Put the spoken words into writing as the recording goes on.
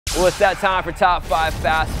Well, it's that time for top 5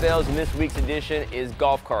 fast fails, and this week's edition is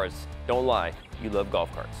golf carts. Don't lie, you love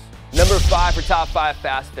golf carts. Number 5 for top 5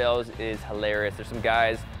 fast fails is hilarious. There's some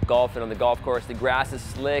guys golfing on the golf course. The grass is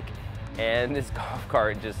slick, and this golf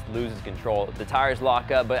cart just loses control. The tires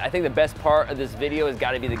lock up, but I think the best part of this video has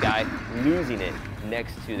got to be the guy losing it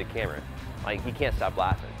next to the camera. Like, he can't stop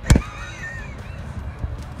laughing.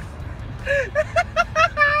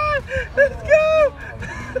 Let's go!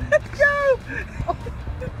 Let's go!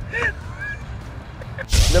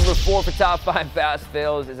 Number 4 for top 5 fast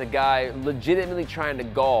fails is a guy legitimately trying to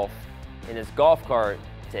golf, and his golf cart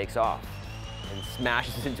takes off and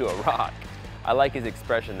smashes into a rock. I like his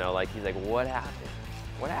expression though, like he's like, what happened?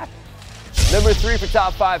 What happened? Number 3 for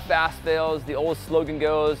top 5 fast fails, the old slogan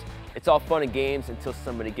goes, it's all fun and games until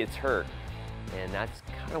somebody gets hurt. And that's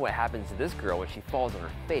kind of what happens to this girl when she falls on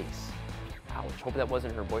her face. Ouch, hope that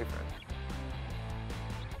wasn't her boyfriend.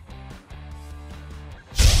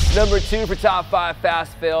 Number 2 for top 5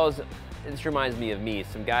 fast fails, this reminds me of me.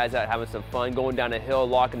 Some guys out having some fun, going down a hill,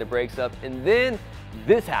 locking the brakes up, and then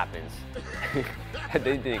this happens.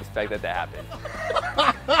 They didn't expect that to happen.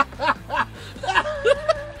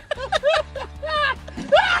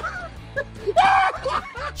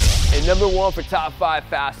 And number 1 for top 5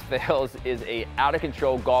 fast fails is a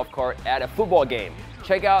out-of-control golf cart at a football game.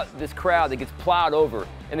 Check out this crowd that gets plowed over,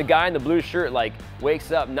 and the guy in the blue shirt like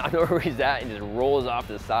wakes up, not knowing where he's at, and just rolls off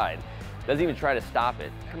to the side. Doesn't even try to stop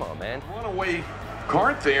it. Come on, man. Runaway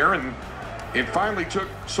cart there, and it finally took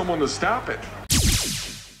someone to stop it.